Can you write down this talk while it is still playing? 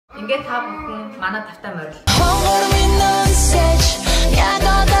ингээд та бүхэн манай тавтай морил.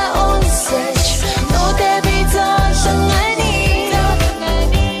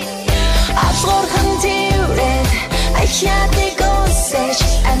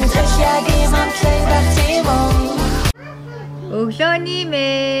 Өглөөний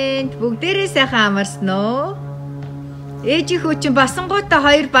мэнд бүгдээрээ сайхан амарсан уу? Ээжийнхүү чинь басангуудаа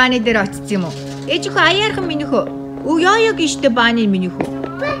 2 бааны дээр очсон юм уу? Ээжийнхүү аяархан минийхүү. Яа гişтэй бааны минийхүү.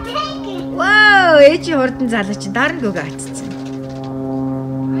 Вау, ээжи хурдан залуу чинь дарна гүгэ атцсан.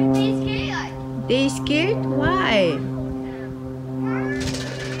 They scared? Why?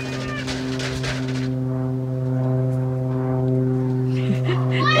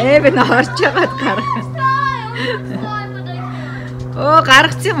 Эвэн орж яагаад гарах. Оо,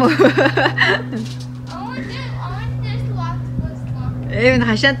 гаргацсан юм уу? Эвэн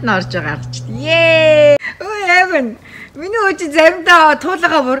хашаанд нь орж гаргач. Ее! Өө Эвэн, миний өчиг заримдаа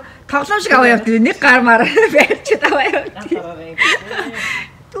туулгаа бүр тоглоом шиг аваа явдаг. Нэг гармаар байрчаад аваа явдаг.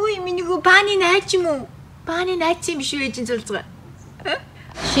 Түй минийгөө бааны найз юм уу? Бааны найз юм шүү ээжин зулцгаа.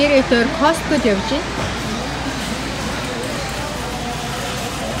 Ширэтээр Costco-д явж байна.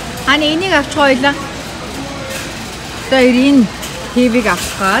 Ани энийг авч гоёлаа. Одоо энэ ТV-г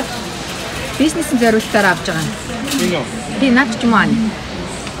авахад бизнесийн зорилтоор авч байгаа юм. Би наач ч юм аа.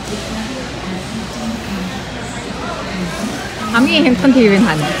 Хамгийн хямдхан ТV нь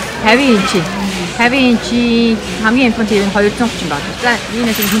хана. 50 инч. 50 инч хамгийн хямдхан ТV нь 230 байна. За,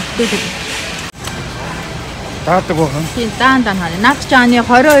 энэ нэг хэмтдээ. Даадаг байна. Тийм, даан хана. Наач ч ааны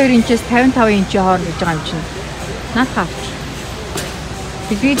 22 инчээс 55 инчийн хооронд гэж байгаа юм чинь. Наач авч.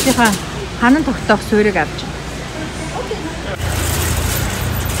 Бидийнхээ ханан тогтоох суурийг авч.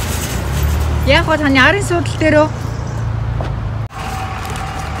 Яг гоо таны арын суудлын дээр үү?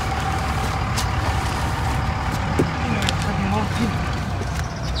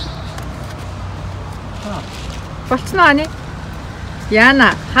 Болцноо ани. Яна,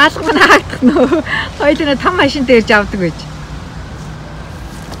 хаалга мань хаагдах нөө. Хоёулаа том машин дээр явдаг байж.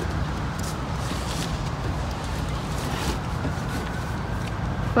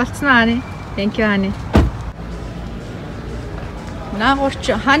 Болцноо ани. Thank you ани. Наагурч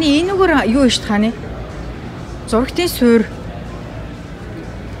хани энэгээр юу ишт хани? Зурагтын суур.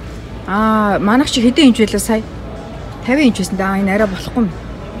 Манайх чи хэдэн инч байлаа сая? 50 инч байсан да. Энэ арай болохгүй юм.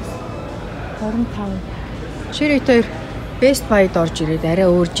 25. Ширэтээр Best Buy-д орж ирээд арай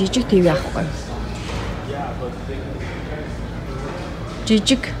өөр жижиг ТV авахгүй.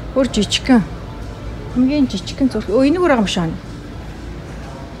 Жижиг, өөр жижигхэн. Хамгийн жижигхэн зураг. Энэгээр байгаа юм шиг.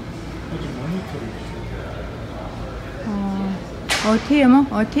 Тийм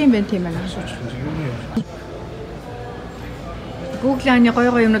үү? Тийм байх тийм байна. Google-аны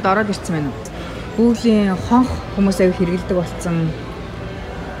гоё юмнууд ороод ирсэн байна. Google-ийн хонх хүмүүс аяг хэрэгэлдэг болсон.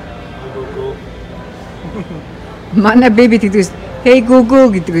 Манай беби гэдэгс hey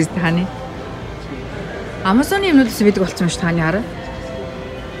Google гэдэг үст таны. Amazon-ы юмнуудаас бидэг болсон юм шүү таны хараа.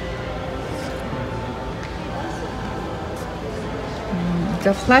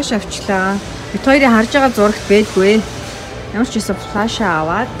 За флаш авчлаа. Бид хоёрын харж байгаа зурагт байдгүй. Ямар ч гэсэн флаша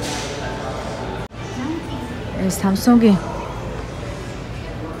аваад Samsung-ийн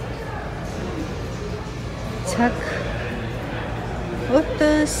цаг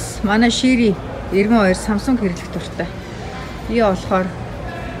утас манай шири 92 Samsung хэрэглэх дуртай. Би болохоор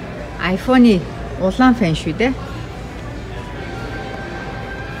iPhone-ы улаан фэн шүү дээ.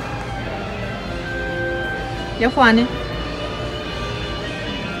 Яхуаны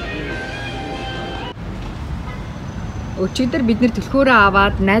өчигдөр бид нэр төлхөөрөө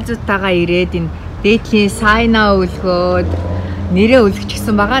аваад найзуудтайгаа ирээд энэ дээдлийн сайна өлгөөд нэрээ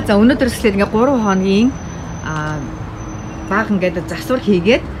өлгөчихсөн байгаа. За өнөөдөр эхлээд ингээ 3 хоногийн баг ингээд засвар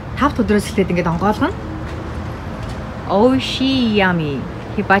хийгээд 5 өдрөөс эхлээд ингээд онгоолгоно. Oshiyami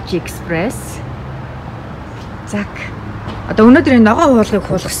Hibachi Express. Зак. Одоо өнөөдөр энэ ногоо хуулгыг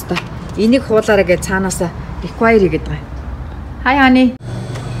хуулах хэрэгтэй. Энийг хуулаарай гэж цаанаасаа require гэдэг байгаа. Hi honey.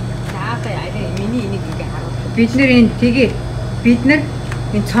 Бид нэр энэ тэгээ бид нар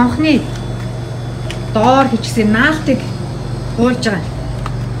энэ цонхны доор хичсэн наалтыг хуулж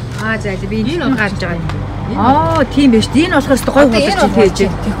байгаа. За би энэ гарч байгаа. Тийм биш. Энэ болохоор өстой гой хуулж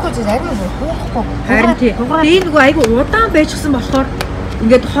тийж. Тэгэхгүй зарим нь хуулахгүй. Харин тийм. Энэ нөгөө айгу удаан байжсан болохоор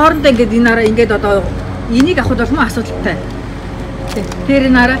ингээд хоорондоо ингээд энэ араа ингээд одоо энийг авах бол муу асуудалтай.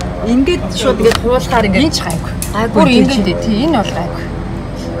 Тэр энэ араа ингээд шууд ингээд хуулахаар ингээд энэ ч гайгүй. Бүр ингээд тийм энэ бол гайгүй.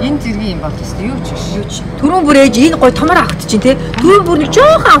 Энэ зэргийн юм бол тест юу ч биш. Түрүүн бүр ээж энэ гой томор авахт чинь тий. Түрүүн бүр нэг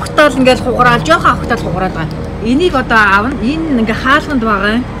жоохон авахтаал ингээд хугараал, жоохон авахтаал хугараад байгаа. Энийг одоо аавна. Энэ ингээд хаалганд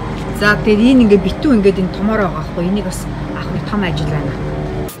байгаа юм. За тэгээд энэ ингээд битүү ингээд энэ томоор байгаа байхгүй. Энийг бас авах нэг том ажил байна.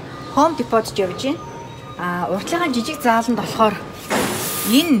 Home Depot-д явж байна. Уртлынхаа жижиг зааланд болохоор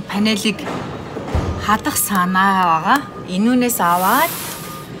энэ панелыг хадах санаа байгаа. Энүүнээс аваад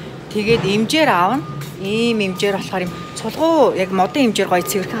тэгээд эмжээр аавна. Ийм эмжээр болохоор юм цулгуу яг модон эмжээр гоё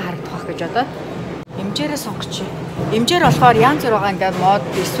цэвэрхэн харагдах байх гэж одоо эмжээрээ сонгочих. Эмжээр болохоор янз бүр байгаа ингээд мод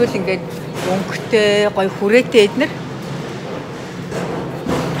эсвэл ингээд өнгөтэй гоё хүрээтэй эднэр.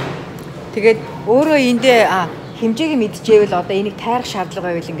 Тэгээд өөрөө эндээ хэмжээг мэдчихэвэл одоо энийг тайрах шаардлага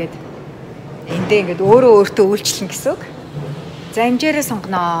байвал ингээд эндээ ингээд өөрөө өөртөө үйлчлэн гэсэн үг. За хэмжээрээ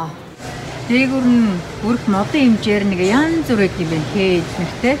сонгоноо. Дээгүүр нь бүрх модон хэмжээр нэг янз бүр гэдэг юм байна. Хээж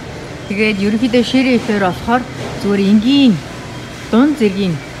нэртэй. Тэгээд ерөнхийдөө ширээфээр болохоор зүгээр энгийн дунд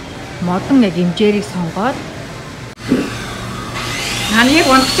зэргийн модон яг хэмжээрийг сонгоод яг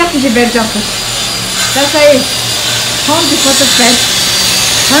унтчихсан чи барьж авах. За сая Home Depot-д барь.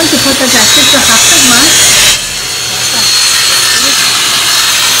 Home Depot-д ашиглаж хавтаг маань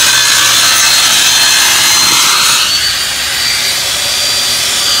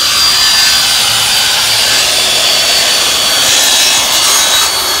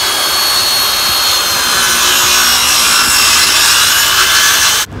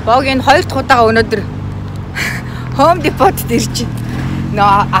Боги энэ 2 дахь удаага өнөөдөр Home Depot-д ирж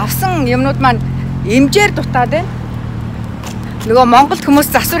авсан юмнууд маань эмжээр дутаад байна. Нөгөө Монголд хүмүүс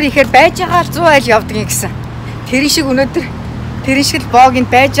засвар хийхээр байж байгаа л 100 айл явдаг юм гэсэн. Тэр шиг өнөөдөр тэр шиг л Богинд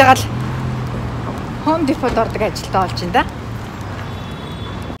байж байгаа л Home Depot-д ордог ажилтаа болж байна да.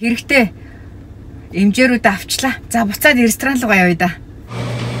 Хэрэгтэй эмжээрүүд авчлаа. За буцаад ресторан руу явъя да.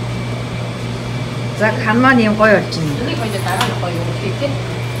 За хан маань юм гоё болж байна. Энийг гоё дараа нь гоё юу гэх тийм.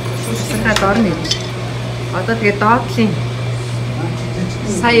 Шүршинхад орно гэж. Одоо тэгээ доотлын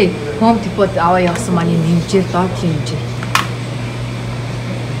сая Home Depot аваа явсан маань нэмжээр доотлын хэмжээ.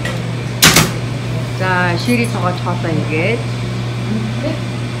 За ширээ тоогоо хоолоо игээд.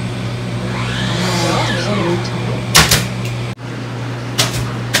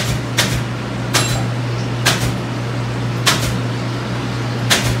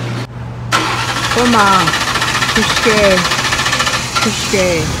 Томаа түшгэ.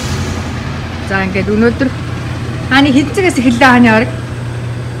 За ингээд өнөөдөр хааны хэнцэгээс эхэллээ хааны орог.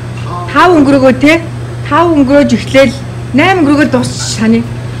 5 өнгөрөөгөө те 5 өнгөрөөж эхлээл 8 өнгөрөөгөө дуусчих хааны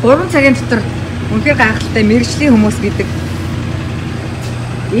 3 цагийн дотор үнэхээр гайхалтай мэргэжлийн хүмүүс гэдэг.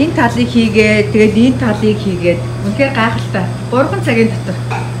 Энэ талыг хийгээд тэгээд энэ талыг хийгээд үнэхээр гайхалтай 3 цагийн дотор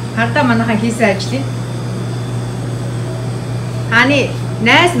хардаа манайхаа хийсэн ажлыг хааны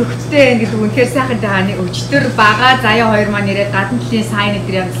найз нөхдөдтэй гэдэг үнэхээр сайхан хааны өчтөр бага заяа хоёр маань ирээд гадна талын сайн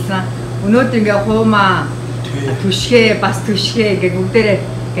өдөр явуулсан. Өнөөдөр ингээ хуумаа түшгэ бас түшгэ гэдэг бүгдээрээ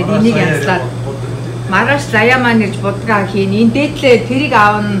гээд энийг янзлаад маргааш заяа маань ирж будгаа хийн. Энэ дээдлээ тэрийг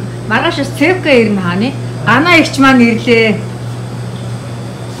аавна. Маргаашаас цэвка ирнэ хааны. Ганаа ихч маань ирлээ.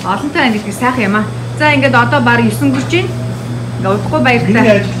 Олонтой ангилдаг сайхан юм аа. За ингээд одоо баг 9 гүрж байна. Ингээ удахгүй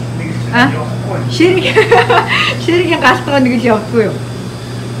баяртай. Ширэгийн галтгаа нэг л явдгүй юу?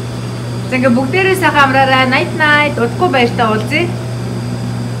 За ингээ бүгдээрээ сайхан амраарай. Night night удахгүй баяртай уулзъя.